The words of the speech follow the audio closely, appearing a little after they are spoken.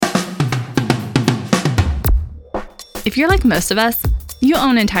If you're like most of us, you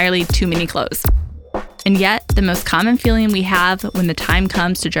own entirely too many clothes. And yet, the most common feeling we have when the time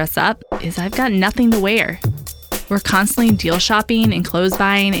comes to dress up is I've got nothing to wear. We're constantly deal shopping and clothes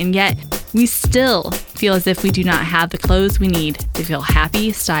buying, and yet we still feel as if we do not have the clothes we need to feel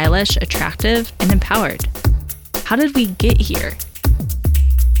happy, stylish, attractive, and empowered. How did we get here?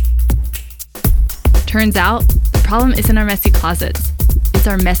 Turns out, the problem isn't our messy closets. It's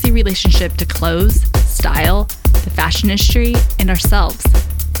our messy relationship to clothes, style, the fashion industry, and ourselves.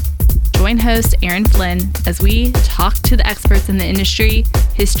 Join host Erin Flynn as we talk to the experts in the industry,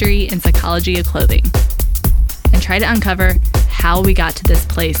 history, and psychology of clothing, and try to uncover how we got to this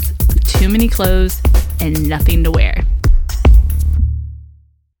place with too many clothes and nothing to wear.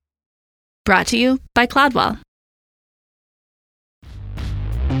 Brought to you by Cloudwell.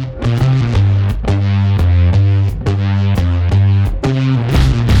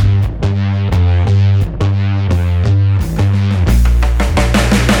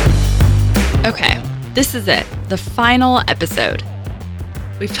 Okay, this is it, the final episode.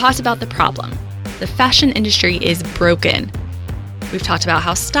 We've talked about the problem. The fashion industry is broken. We've talked about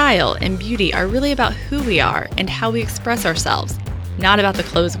how style and beauty are really about who we are and how we express ourselves, not about the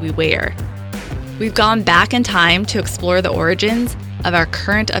clothes we wear. We've gone back in time to explore the origins of our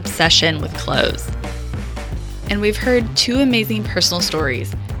current obsession with clothes. And we've heard two amazing personal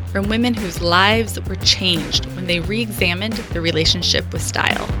stories from women whose lives were changed when they re-examined their relationship with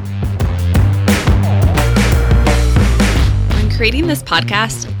style. Creating this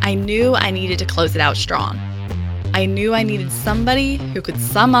podcast, I knew I needed to close it out strong. I knew I needed somebody who could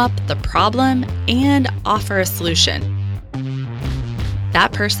sum up the problem and offer a solution.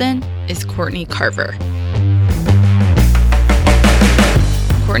 That person is Courtney Carver.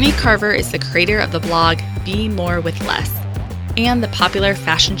 Courtney Carver is the creator of the blog Be More with Less and the popular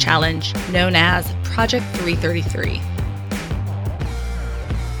fashion challenge known as Project 333.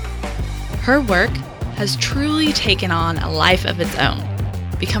 Her work has truly taken on a life of its own,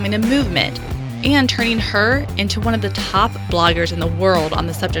 becoming a movement and turning her into one of the top bloggers in the world on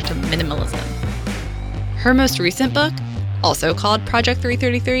the subject of minimalism. Her most recent book, also called Project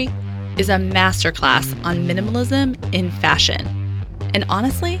 333, is a masterclass on minimalism in fashion. And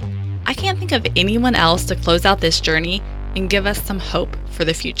honestly, I can't think of anyone else to close out this journey and give us some hope for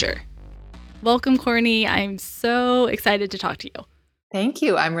the future. Welcome, Courtney. I'm so excited to talk to you. Thank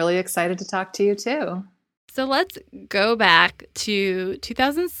you. I'm really excited to talk to you too. So let's go back to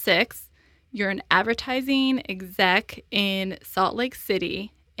 2006. You're an advertising exec in Salt Lake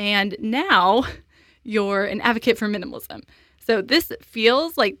City, and now you're an advocate for minimalism. So this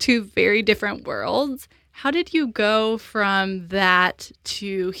feels like two very different worlds. How did you go from that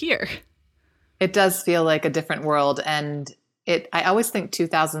to here? It does feel like a different world, and I always think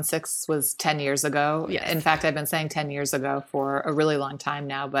 2006 was 10 years ago. Yes. In fact, I've been saying 10 years ago for a really long time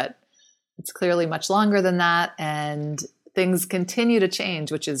now, but it's clearly much longer than that. And things continue to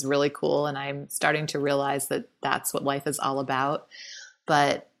change, which is really cool. And I'm starting to realize that that's what life is all about.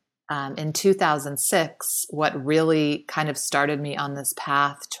 But in 2006, what really kind of started me on this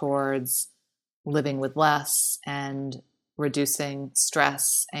path towards living with less and reducing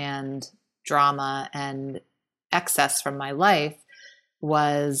stress and drama and excess from my life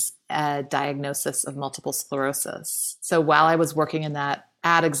was a diagnosis of multiple sclerosis. So while I was working in that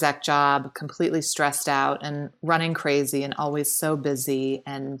ad exec job, completely stressed out and running crazy and always so busy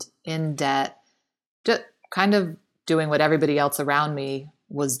and in debt, just kind of doing what everybody else around me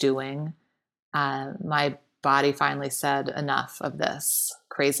was doing, my body finally said enough of this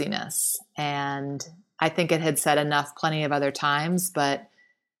craziness. And I think it had said enough plenty of other times, but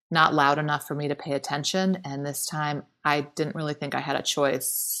not loud enough for me to pay attention. And this time I didn't really think I had a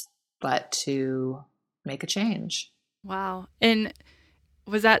choice but to make a change. Wow. And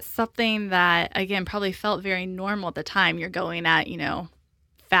was that something that, again, probably felt very normal at the time? You're going at,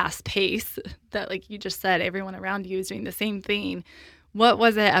 fast pace that, like you just said, everyone around you is doing the same thing. What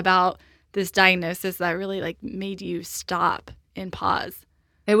was it about this diagnosis that really made you stop and pause?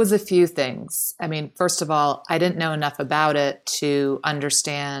 It was a few things. I mean, first of all, I didn't know enough about it to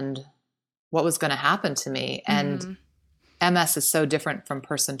understand what was going to happen to me. And MS is so different from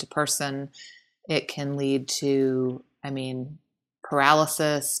person to person. It can lead to,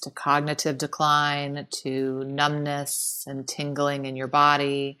 paralysis, to cognitive decline, to numbness and tingling in your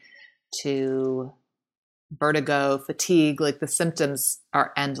body, to vertigo, fatigue. The symptoms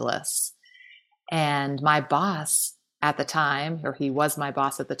are endless. And my boss at the time, or he was my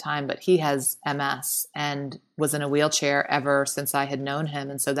boss at the time, but he has MS and was in a wheelchair ever since I had known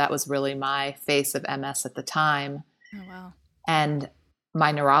him. And so that was really my face of MS at the time. Oh, wow. And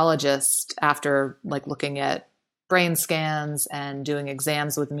my neurologist, after looking at brain scans and doing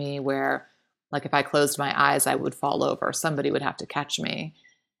exams with me where, like, if I closed my eyes, I would fall over. Somebody would have to catch me.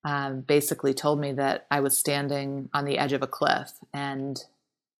 Basically told me that I was standing on the edge of a cliff, and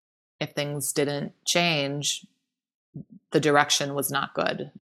if things didn't change, the direction was not good.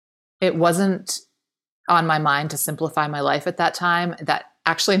 It wasn't on my mind to simplify my life at that time. That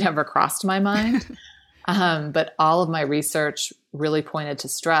actually never crossed my mind. But all of my research really pointed to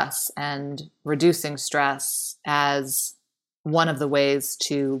stress and reducing stress as one of the ways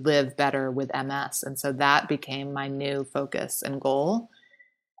to live better with MS. And so that became my new focus and goal.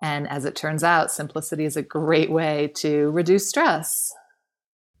 And as it turns out, simplicity is a great way to reduce stress.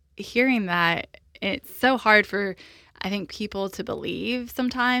 Hearing that, it's so hard for, I think, people to believe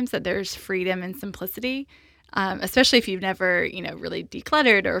sometimes that there's freedom and simplicity, especially if you've never, really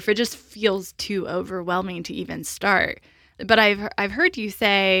decluttered, or if it just feels too overwhelming to even start. But I've heard you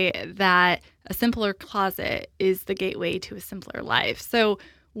say that a simpler closet is the gateway to a simpler life. So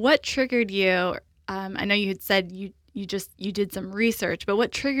what triggered you? I know you had said you did some research, but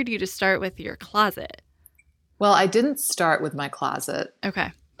what triggered you to start with your closet? Well, I didn't start with my closet.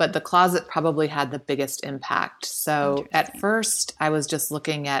 Okay. But the closet probably had the biggest impact. So at first, I was just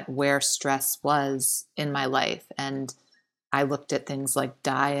looking at where stress was in my life. And I looked at things like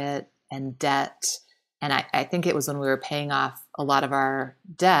diet and debt. And I think it was when we were paying off a lot of our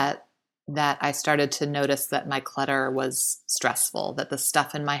debt that I started to notice that my clutter was stressful, that the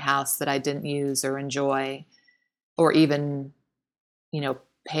stuff in my house that I didn't use or enjoy or even,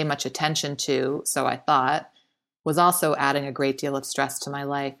 pay much attention to, so I thought, was also adding a great deal of stress to my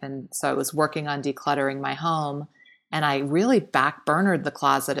life. And so I was working on decluttering my home, and I really backburnered the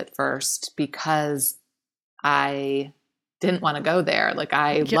closet at first because I didn't want to go there. Like,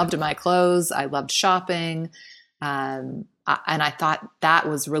 I loved my clothes. I loved shopping. And I thought that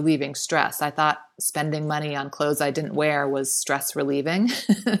was relieving stress. I thought spending money on clothes I didn't wear was stress relieving.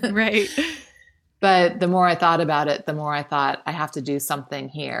 Right. But the more I thought about it, the more I thought I have to do something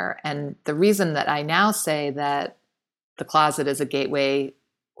here. And the reason that I now say that the closet is a gateway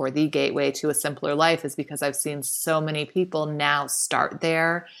or the gateway to a simpler life is because I've seen so many people now start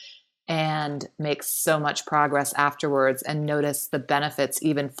there and make so much progress afterwards and notice the benefits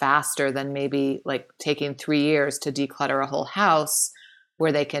even faster than maybe like taking 3 years to declutter a whole house,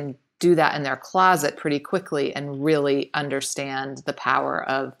 where they can do that in their closet pretty quickly and really understand the power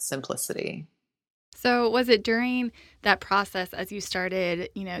of simplicity. So was it during that process, as you started,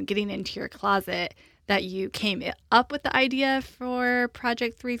 getting into your closet, that you came up with the idea for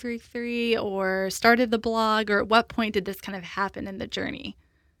Project 333 or started the blog, or at what point did this kind of happen in the journey?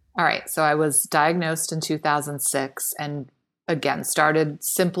 All right. So I was diagnosed in 2006 and again, started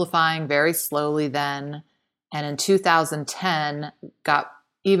simplifying very slowly then. And in 2010, got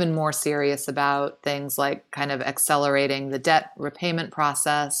even more serious about things like kind of accelerating the debt repayment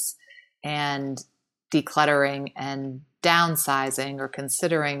process and decluttering and downsizing or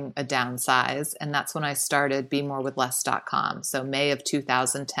considering a downsize. And that's when I started BeMoreWithLess.com. So May of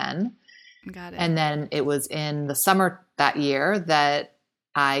 2010. Got it. And then it was in the summer that year that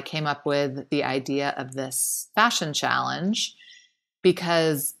I came up with the idea of this fashion challenge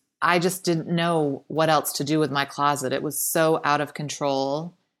because I just didn't know what else to do with my closet. It was so out of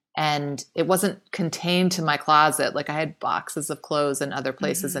control. And it wasn't contained to my closet. Like, I had boxes of clothes in other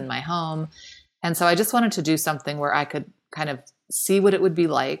places in my home. And so I just wanted to do something where I could kind of see what it would be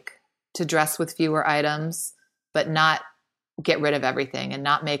like to dress with fewer items, but not get rid of everything and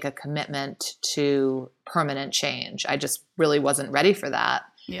not make a commitment to permanent change. I just really wasn't ready for that.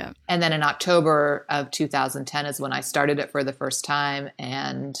 Yeah. And then in October of 2010 is when I started it for the first time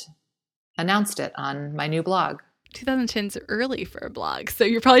and announced it on my new blog. 2010 is early for a blog. So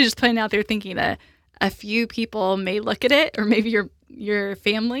you're probably just putting out there thinking that a few people may look at it, or maybe your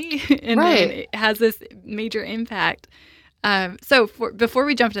family, and right. Then it has this major impact. So before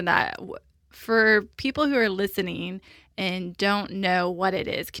we jump into that, for people who are listening and don't know what it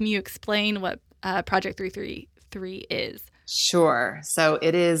is, can you explain what Project 333 is? Sure. So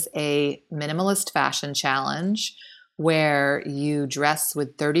it is a minimalist fashion challenge where you dress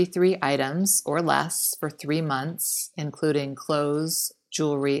with 33 items or less for 3 months, including clothes,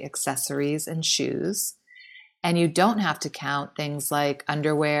 jewelry, accessories, and shoes. And you don't have to count things like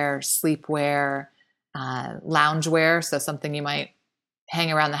underwear, sleepwear, loungewear, so something you might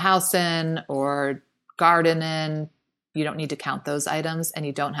hang around the house in or garden in. You don't need to count those items, and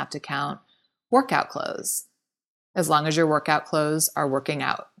you don't have to count workout clothes, as long as your workout clothes are working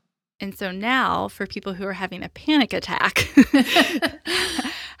out. And so now, for people who are having a panic attack,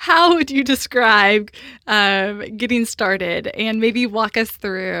 How would you describe getting started, and maybe walk us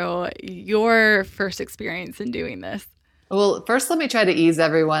through your first experience in doing this? Well, first, let me try to ease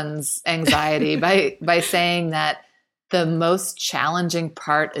everyone's anxiety by saying that the most challenging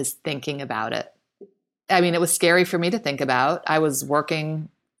part is thinking about it. I mean, it was scary for me to think about. I was working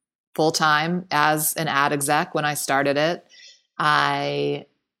full time as an ad exec when I started it. I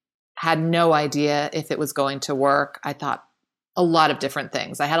had no idea if it was going to work. I thought a lot of different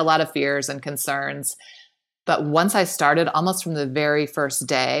things. I had a lot of fears and concerns. But once I started, almost from the very first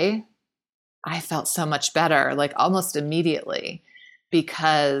day, I felt so much better, like almost immediately,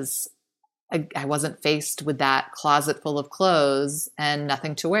 because I wasn't faced with that closet full of clothes and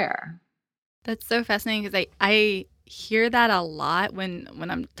nothing to wear. That's so fascinating because I hear that a lot when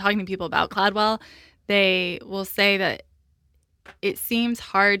I'm talking to people about Cladwell. They will say that it seems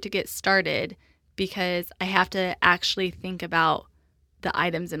hard to get started because I have to actually think about the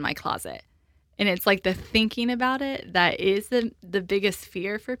items in my closet. And it's like the thinking about it that is the biggest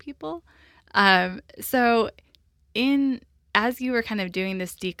fear for people. So in as you were kind of doing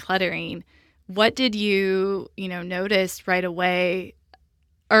this decluttering, what did you notice right away,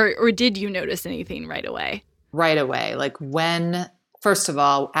 or did you notice anything right away? Right away. Like when, first of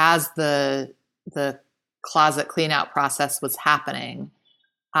all, as the closet clean out process was happening,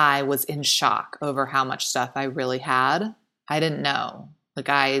 I was in shock over how much stuff I really had. I didn't know. Like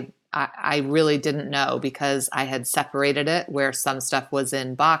I really didn't know because I had separated it where some stuff was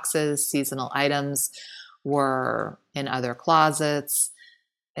in boxes, seasonal items were in other closets.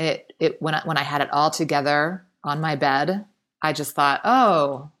 When I had it all together on my bed, I just thought,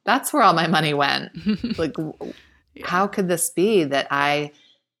 oh, that's where all my money went. Like, Yeah. how could this be that I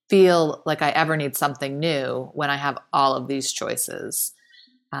feel like I ever need something new when I have all of these choices?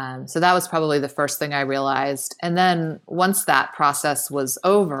 So that was probably the first thing I realized. And then once that process was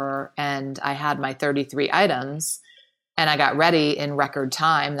over and I had my 33 items and I got ready in record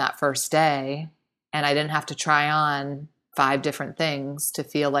time that first day, and I didn't have to try on 5 different things to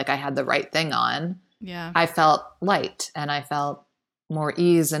feel like I had the right thing on, Yeah. I felt light and I felt more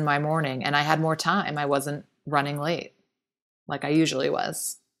ease in my morning and I had more time. I wasn't running late like I usually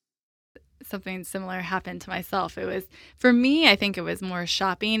was. Something similar happened to myself. For me, I think it was more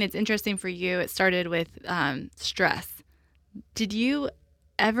shopping. It's interesting for you. It started with stress. Did you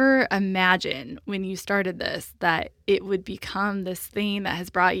ever imagine when you started this that it would become this thing that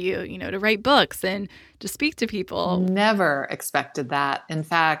has brought you, to write books and to speak to people? Never expected that. In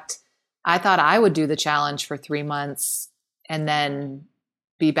fact, I thought I would do the challenge for 3 months and then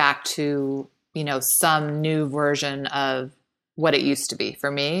be back to, some new version of what it used to be for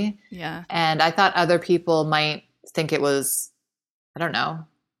me. Yeah. And I thought other people might think it was, I don't know,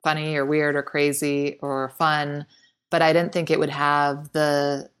 funny or weird or crazy or fun, but I didn't think it would have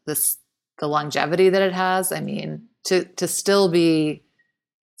the longevity that it has. I mean, to still be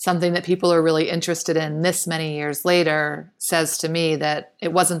something that people are really interested in this many years later says to me that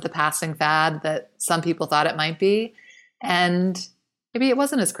it wasn't the passing fad that some people thought it might be. And maybe it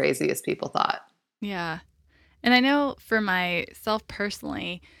wasn't as crazy as people thought. Yeah. And I know for myself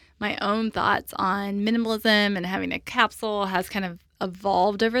personally, my own thoughts on minimalism and having a capsule has kind of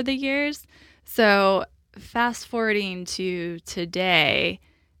evolved over the years. So, fast forwarding to today,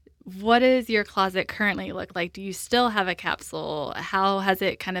 what does your closet currently look like? Do you still have a capsule? How has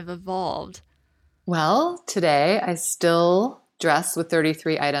it kind of evolved? Well, today I still dress with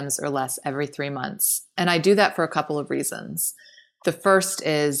 33 items or less every 3 months. And I do that for a couple of reasons. The first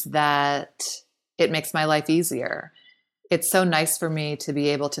is that it makes my life easier. It's so nice for me to be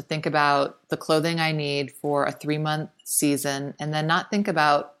able to think about the clothing I need for a 3-month season and then not think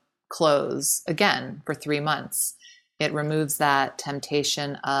about clothes again for 3 months. It removes that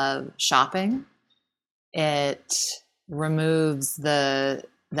temptation of shopping. It removes the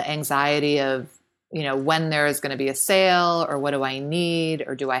anxiety of, when there is going to be a sale or what do I need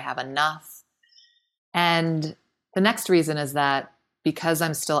or do I have enough? And the next reason is that because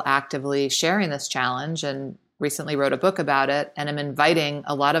I'm still actively sharing this challenge and recently wrote a book about it and I'm inviting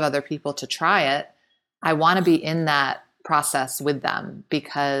a lot of other people to try it, I want to be in that process with them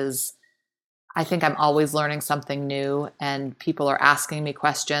because I think I'm always learning something new and people are asking me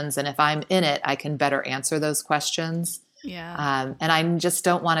questions. And if I'm in it, I can better answer those questions. Yeah. And I just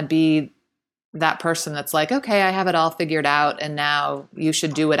don't want to be that person that's like, okay, I have it all figured out. And now you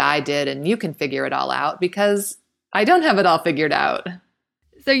should do what I did and you can figure it all out because I don't have it all figured out.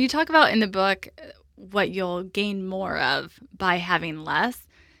 So, you talk about in the book what you'll gain more of by having less.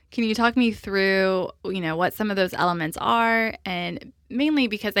 Can you talk me through, what some of those elements are? And mainly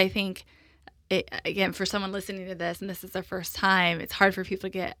because I think again, for someone listening to this, and this is their first time, it's hard for people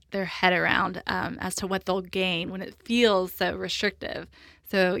to get their head around as to what they'll gain when it feels so restrictive.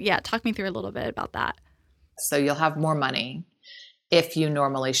 So yeah, talk me through a little bit about that. So you'll have more money if you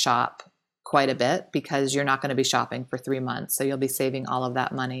normally shop quite a bit because you're not going to be shopping for 3 months. So you'll be saving all of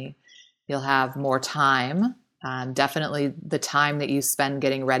that money. You'll have more time. Definitely the time that you spend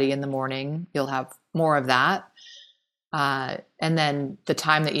getting ready in the morning, you'll have more of that. And then the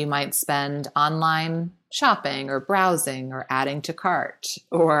time that you might spend online shopping or browsing or adding to cart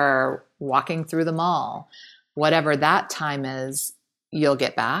or walking through the mall, whatever that time is, you'll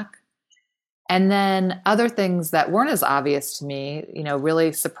get back. And then other things that weren't as obvious to me,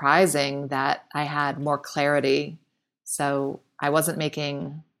 really surprising that I had more clarity. So I wasn't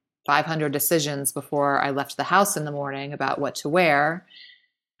making 500 decisions before I left the house in the morning about what to wear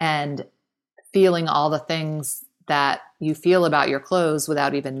and feeling all the things that you feel about your clothes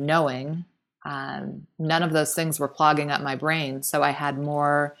without even knowing. None of those things were clogging up my brain. So I had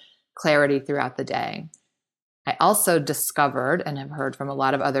more clarity throughout the day. I also discovered and have heard from a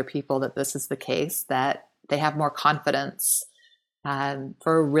lot of other people that this is the case, that they have more confidence.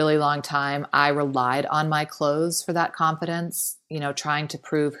 For a really long time, I relied on my clothes for that confidence, trying to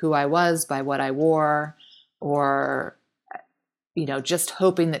prove who I was by what I wore, or, just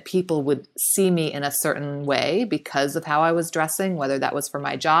hoping that people would see me in a certain way because of how I was dressing, whether that was for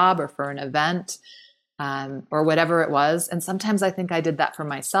my job or for an event, or whatever it was. And sometimes I think I did that for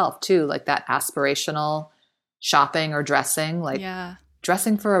myself too, like that aspirational shopping or dressing,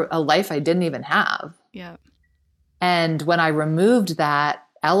 dressing for a life I didn't even have. Yeah. And when I removed that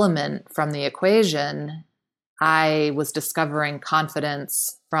element from the equation, I was discovering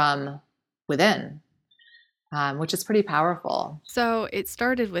confidence from within, which is pretty powerful. So it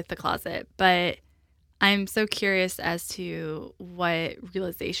started with the closet, but I'm so curious as to what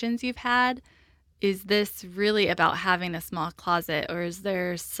realizations you've had. Is this really about having a small closet, or is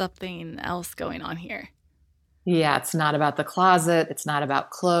there something else going on here? Yeah, it's not about the closet. It's not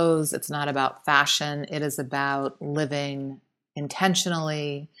about clothes. It's not about fashion. It is about living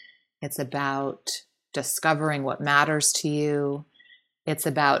intentionally. It's about discovering what matters to you. It's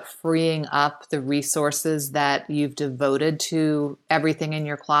about freeing up the resources that you've devoted to everything in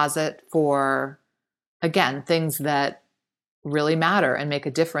your closet for, again, things that really matter and make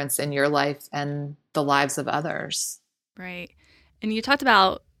a difference in your life and the lives of others. Right. And you talked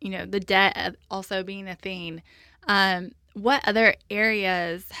about, the debt also being a thing. What other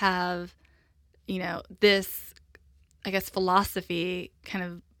areas have, this, I guess, philosophy kind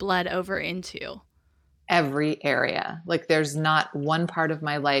of bled over into? Every area. Like there's not one part of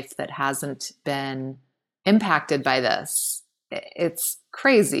my life that hasn't been impacted by this. It's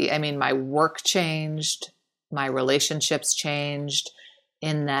crazy. I mean, my work changed, my relationships changed,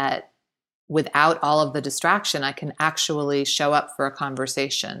 in that without all of the distraction, I can actually show up for a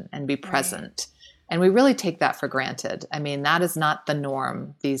conversation and be present. Right. And we really take that for granted. I mean, that is not the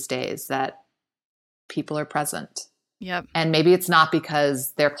norm these days, that people are present. Yep. And maybe it's not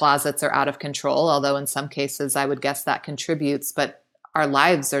because their closets are out of control, although in some cases I would guess that contributes, but our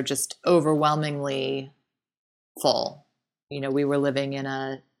lives are just overwhelmingly full. We were living in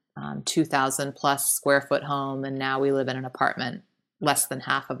a 2,000 plus square foot home, and now we live in an apartment less than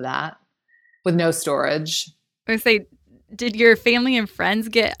half of that with no storage. I would say, did your family and friends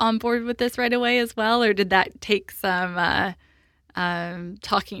get on board with this right away as well, or did that take some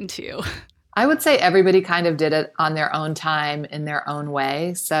talking to? I would say everybody kind of did it on their own time in their own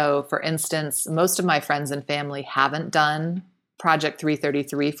way. So for instance, most of my friends and family haven't done Project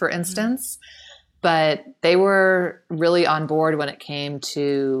 333, for instance, but they were really on board when it came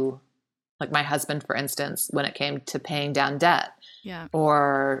to, like my husband, for instance, when it came to paying down debt. Yeah.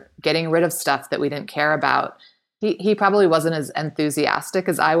 Or getting rid of stuff that we didn't care about. He probably wasn't as enthusiastic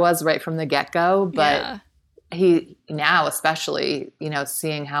as I was right from the get-go, but he now, especially,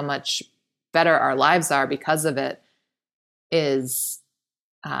 seeing how much better our lives are because of it, is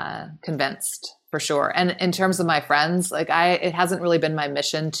convinced for sure. And in terms of my friends, it hasn't really been my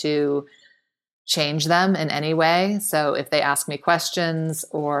mission to change them in any way. So if they ask me questions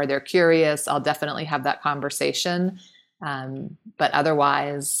or they're curious, I'll definitely have that conversation. But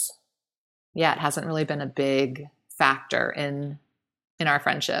otherwise, it hasn't really been a big factor in our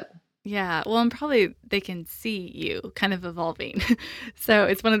friendship. Yeah. Well, and probably they can see you kind of evolving. So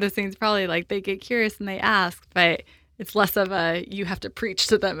it's one of those things, probably like they get curious and they ask, but it's less of a, you have to preach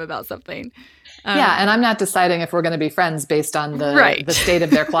to them about something. Yeah, and I'm not deciding if we're going to be friends based on the state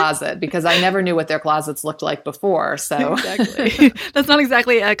of their closet, because I never knew what their closets looked like before. So exactly. That's not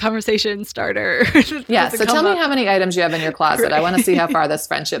exactly a conversation starter. Yeah, so tell me how many items you have in your closet. Right. I want to see how far this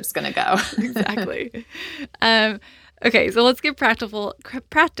friendship's going to go. Exactly. Okay, so let's get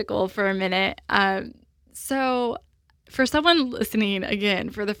practical for a minute. So for someone listening,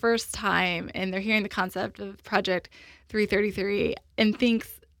 again, for the first time, and they're hearing the concept of Project 333 and thinks,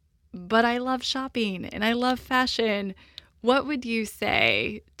 but I love shopping and I love fashion, what would you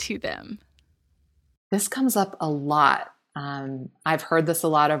say to them? This comes up a lot. I've heard this a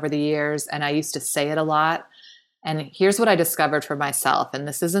lot over the years, and I used to say it a lot. And here's what I discovered for myself. And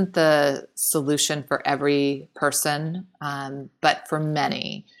this isn't the solution for every person, but for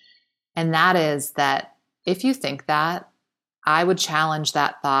many. And that is that if you think that, I would challenge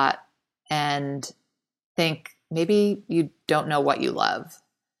that thought and think maybe you don't know what you love.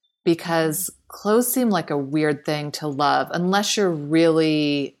 Because clothes seem like a weird thing to love unless you're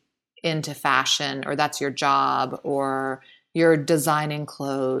really into fashion, or that's your job, or you're designing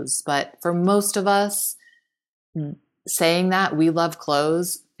clothes. But for most of us, saying that we love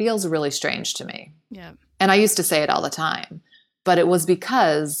clothes feels really strange to me. Yeah. And I used to say it all the time, but it was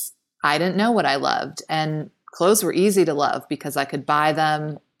because I didn't know what I loved. And clothes were easy to love because I could buy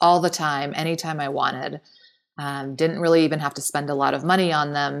them all the time, anytime I wanted. Didn't really even have to spend a lot of money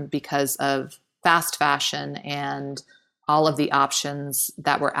on them because of fast fashion and all of the options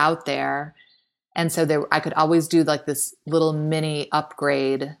that were out there. And so I could always do like this little mini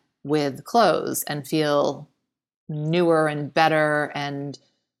upgrade with clothes and feel newer and better and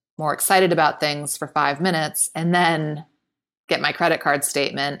more excited about things for 5 minutes, and then get my credit card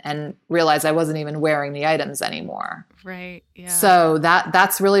statement and realize I wasn't even wearing the items anymore. Right. Yeah. So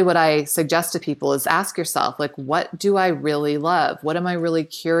that's really what I suggest to people is ask yourself, like, what do I really love? What am I really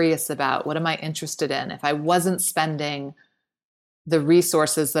curious about? What am I interested in? If I wasn't spending the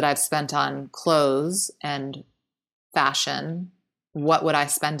resources that I've spent on clothes and fashion, what would I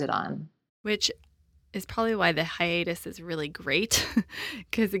spend it on? Which is probably why the hiatus is really great,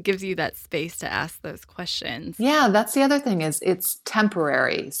 because it gives you that space to ask those questions. Yeah, that's the other thing is it's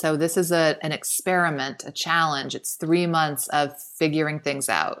temporary. So this is an experiment, a challenge. It's 3 months of figuring things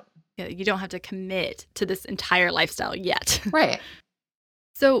out. Yeah, you don't have to commit to this entire lifestyle yet. Right.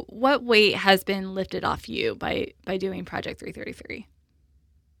 So what weight has been lifted off you by doing Project 333?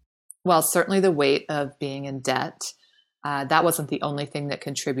 Well, certainly the weight of being in debt. That wasn't the only thing that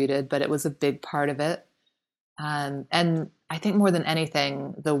contributed, but it was a big part of it. And I think more than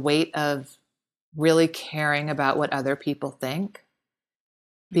anything, the weight of really caring about what other people think,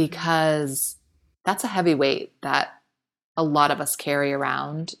 because that's a heavy weight that a lot of us carry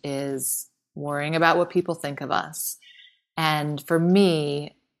around, is worrying about what people think of us. And for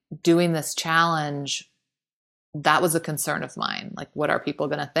me, doing this challenge, that was a concern of mine. Like, what are people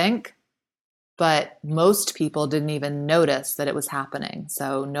going to think? But most people didn't even notice that it was happening.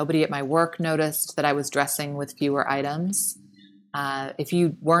 So nobody at my work noticed that I was dressing with fewer items. If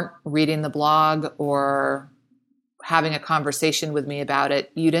you weren't reading the blog or having a conversation with me about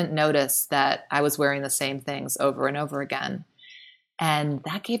it, you didn't notice that I was wearing the same things over and over again. And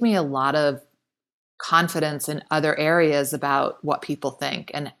that gave me a lot of confidence in other areas about what people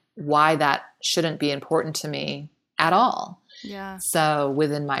think and why that shouldn't be important to me at all. Yeah. So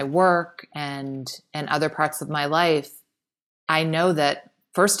within my work and other parts of my life, I know that,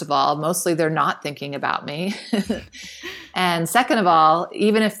 first of all, mostly they're not thinking about me. And second of all,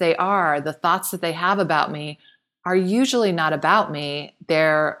 even if they are, the thoughts that they have about me are usually not about me.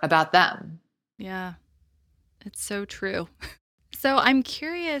 They're about them. Yeah, it's so true. So I'm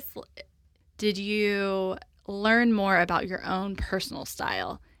curious, did you learn more about your own personal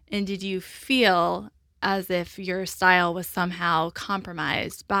style? And did you feel as if your style was somehow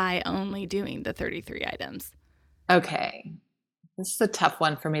compromised by only doing the 33 items? Okay. This is a tough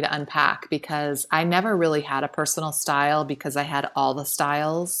one for me to unpack because I never really had a personal style because I had all the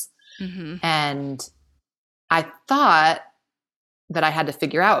styles. Mm-hmm. And I thought that I had to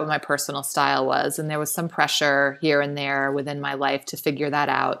figure out what my personal style was. And there was some pressure here and there within my life to figure that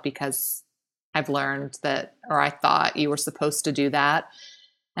out because I've learned that, or I thought you were supposed to do that.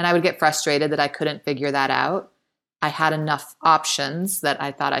 And I would get frustrated that I couldn't figure that out. I had enough options that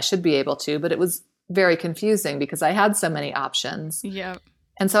I thought I should be able to, but it was very confusing because I had so many options. Yeah.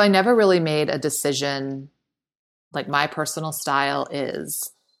 And so I never really made a decision like my personal style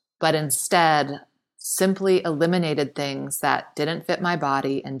is, but instead simply eliminated things that didn't fit my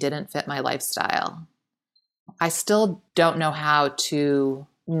body and didn't fit my lifestyle. I still don't know how to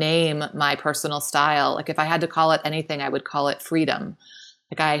name my personal style. Like if I had to call it anything, I would call it freedom.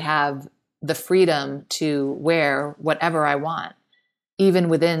 Like I have the freedom to wear whatever I want, even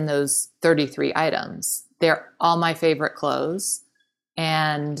within those 33 items. They're all my favorite clothes.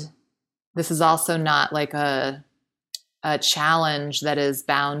 And this is also not like a challenge that is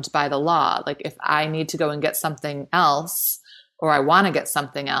bound by the law. Like if I need to go and get something else, or I want to get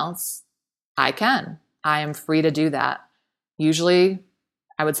something else, I can. I am free to do that. Usually,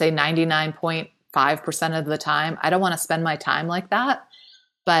 I would say 99.5% of the time, I don't want to spend my time like that.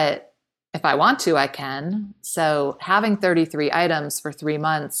 But if I want to, I can. So having 33 items for 3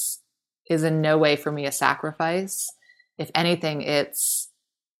 months is in no way for me a sacrifice. If anything, it's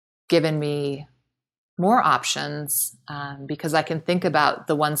given me more options because I can think about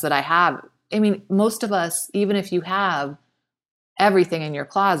the ones that I have. I mean, most of us, even if you have everything in your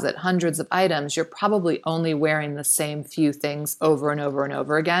closet, hundreds of items, you're probably only wearing the same few things over and over and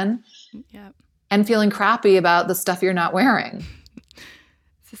over again. Yeah. And feeling crappy about the stuff you're not wearing.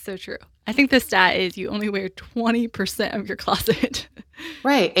 This is so true. I think the stat is you only wear 20% of your closet.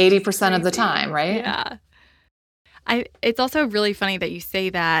 Right. 80% of the time, right? Yeah. It's also really funny that you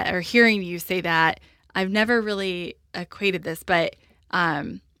say that, or hearing you say that. I've never really equated this, but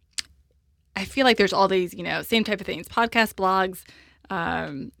I feel like there's all these, same type of things, podcasts, blogs,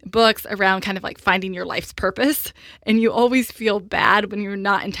 books around kind of like finding your life's purpose. And you always feel bad when you're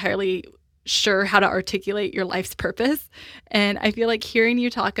not entirely sure how to articulate your life's purpose. And I feel like hearing you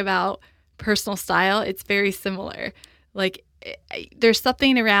talk about personal style, it's very similar. Like there's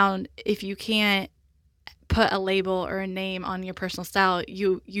something around if you can't put a label or a name on your personal style,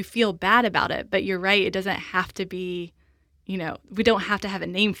 you feel bad about it. But you're right, it doesn't have to be, we don't have to have a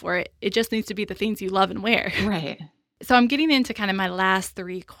name for it. It just needs to be the things you love and wear. Right. So I'm getting into kind of my last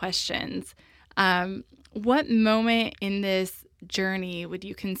 3 questions. What moment in this journey would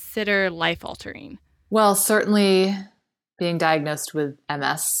you consider life-altering? Well, certainly being diagnosed with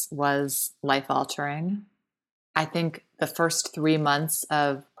MS was life-altering. I think the first 3 months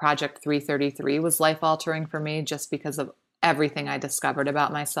of Project 333 was life-altering for me just because of everything I discovered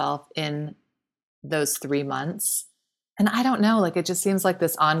about myself in those 3 months. And I don't know, like it just seems like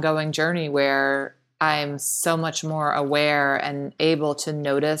this ongoing journey where I'm so much more aware and able to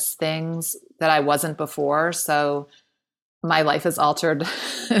notice things that I wasn't before. So my life is altered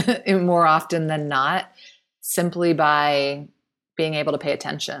more often than not simply by being able to pay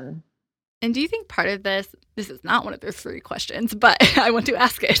attention. And do you think part of this is not one of those 3 questions, but I want to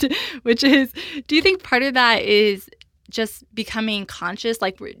ask it, which is, do you think part of that is just becoming conscious?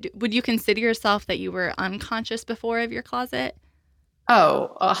 Like, would you consider yourself that you were unconscious before of your closet?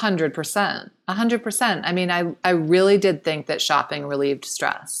 Oh, 100%. 100%. I mean, I really did think that shopping relieved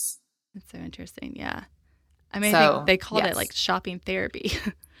stress. That's so interesting. Yeah. I mean, I think they called it like shopping therapy.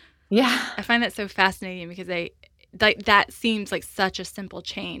 Yeah. I find that so fascinating because that seems like such a simple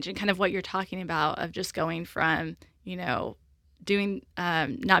change, and kind of what you're talking about of just going from, doing,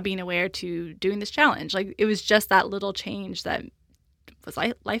 not being aware to doing this challenge. Like it was just that little change that was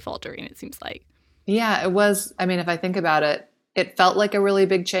life altering, it seems like. Yeah, it was. I mean, if I think about it, it felt like a really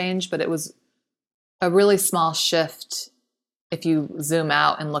big change, but it was a really small shift if you zoom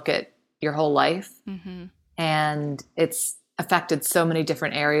out and look at your whole life. Mm-hmm. And it's affected so many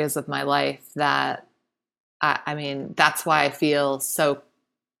different areas of my life that, I mean, that's why I feel so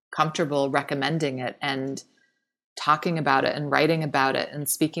comfortable recommending it and talking about it and writing about it and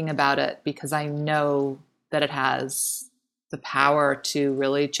speaking about it, because I know that it has the power to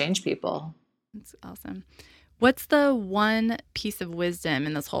really change people. That's awesome. What's the one piece of wisdom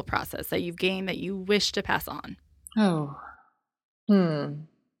in this whole process that you've gained that you wish to pass on?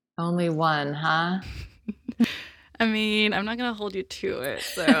 Only one, huh? I mean, I'm not going to hold you to it,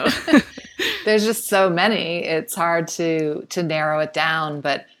 so. There's just so many. It's hard to narrow it down,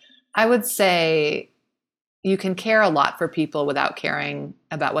 but I would say you can care a lot for people without caring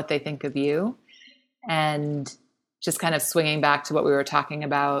about what they think of you. And just kind of swinging back to what we were talking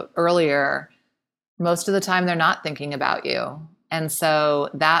about earlier, most of the time they're not thinking about you. And so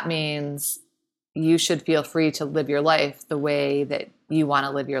that means you should feel free to live your life the way that you want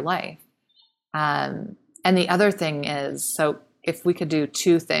to live your life. And the other thing is, so if we could do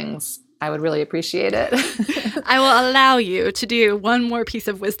 2 things, I would really appreciate it. I will allow you to do one more piece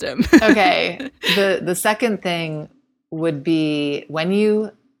of wisdom. Okay. The second thing would be when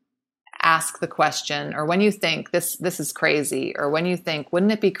you ask the question, or when you think this is crazy, or when you think,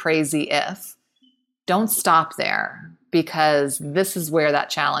 wouldn't it be crazy if, don't stop there, because this is where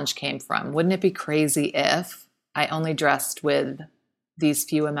that challenge came from. Wouldn't it be crazy if I only dressed with these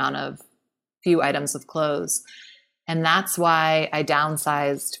few items of clothes? And that's why I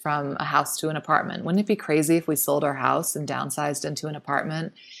downsized from a house to an apartment. Wouldn't it be crazy if we sold our house and downsized into an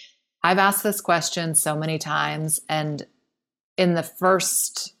apartment? I've asked this question so many times, and in the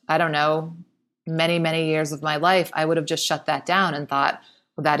first, I don't know, many, many years of my life, I would have just shut that down and thought,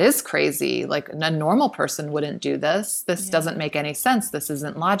 well, that is crazy. Like a normal person wouldn't do this. This doesn't make any sense. This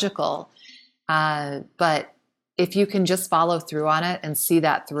isn't logical. But if you can just follow through on it and see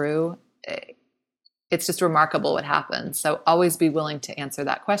that through, it's just remarkable what happens. So always be willing to answer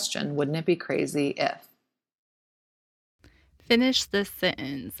that question. Wouldn't it be crazy if? Finish this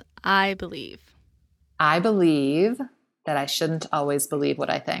sentence. I believe. I believe that I shouldn't always believe what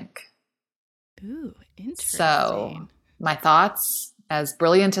I think. Ooh, interesting. So my thoughts, as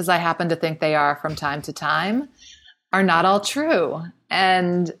brilliant as I happen to think they are from time to time, are not all true.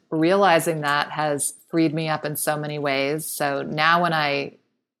 And realizing that has freed me up in so many ways. So now when I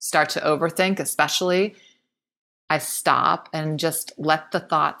start to overthink, especially, I stop and just let the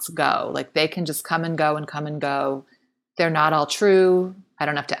thoughts go. Like they can just come and go and come and go. They're not all true. I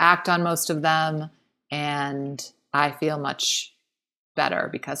don't have to act on most of them. And I feel much better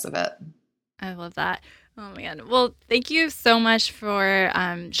because of it. I love that. Oh, man. Well, thank you so much for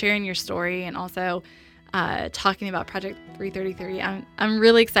sharing your story and also talking about Project 333. I'm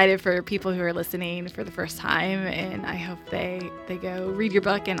really excited for people who are listening for the first time, and I hope they go read your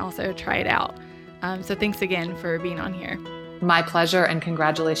book and also try it out. So thanks again for being on here. My pleasure, and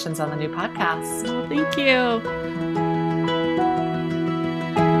congratulations on the new podcast. Oh, thank you.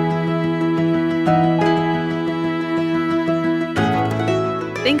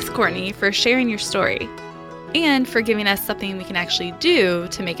 Thanks, Courtney, for sharing your story and for giving us something we can actually do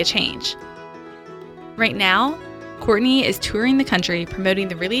to make a change. Right now, Courtney is touring the country promoting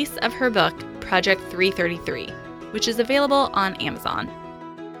the release of her book, Project 333, which is available on Amazon.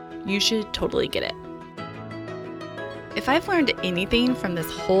 You should totally get it. If I've learned anything from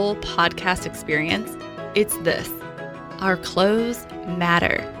this whole podcast experience, it's this: our clothes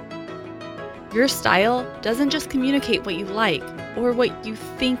matter. Your style doesn't just communicate what you like or what you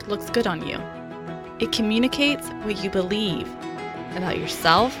think looks good on you. It communicates what you believe about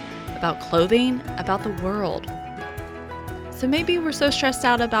yourself, about clothing, about the world. So maybe we're so stressed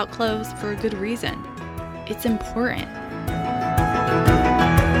out about clothes for a good reason. It's important.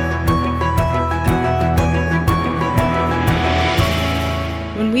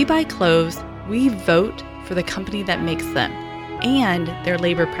 When we buy clothes, we vote for the company that makes them and their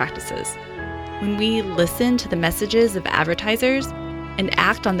labor practices. When we listen to the messages of advertisers and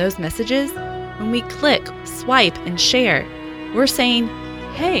act on those messages, when we click, swipe, and share, we're saying,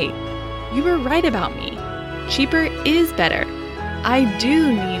 hey, you were right about me. Cheaper is better. I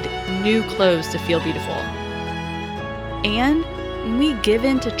do need new clothes to feel beautiful. And when we give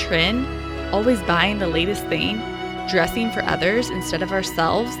in to trend, always buying the latest thing, dressing for others instead of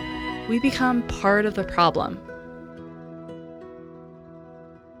ourselves, we become part of the problem.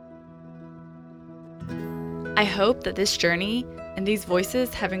 I hope that this journey and these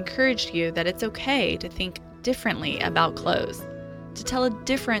voices have encouraged you that it's okay to think differently about clothes, to tell a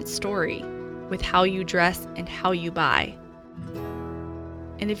different story with how you dress and how you buy.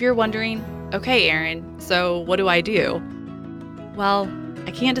 And if you're wondering, okay, Erin, so what do I do? Well,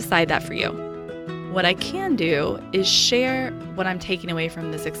 I can't decide that for you. What I can do is share what I'm taking away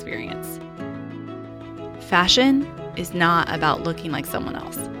from this experience. Fashion is not about looking like someone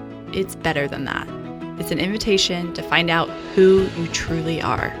else. It's better than that. It's an invitation to find out who you truly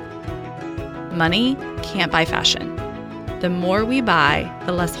are. Money can't buy fashion. The more we buy,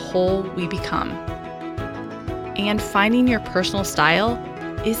 the less whole we become. And finding your personal style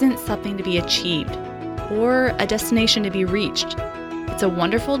isn't something to be achieved or a destination to be reached. It's a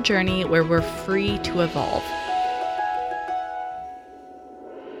wonderful journey where we're free to evolve.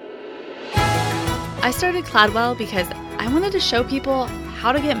 I started Cladwell because I wanted to show people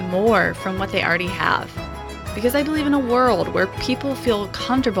how to get more from what they already have. Because I believe in a world where people feel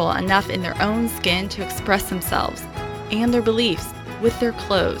comfortable enough in their own skin to express themselves and their beliefs with their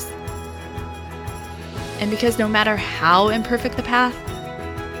clothes. And because no matter how imperfect the path,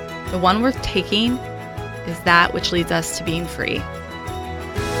 the one worth taking is that which leads us to being free.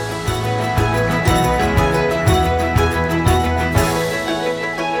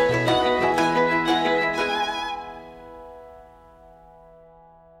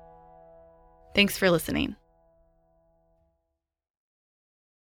 Thanks for listening.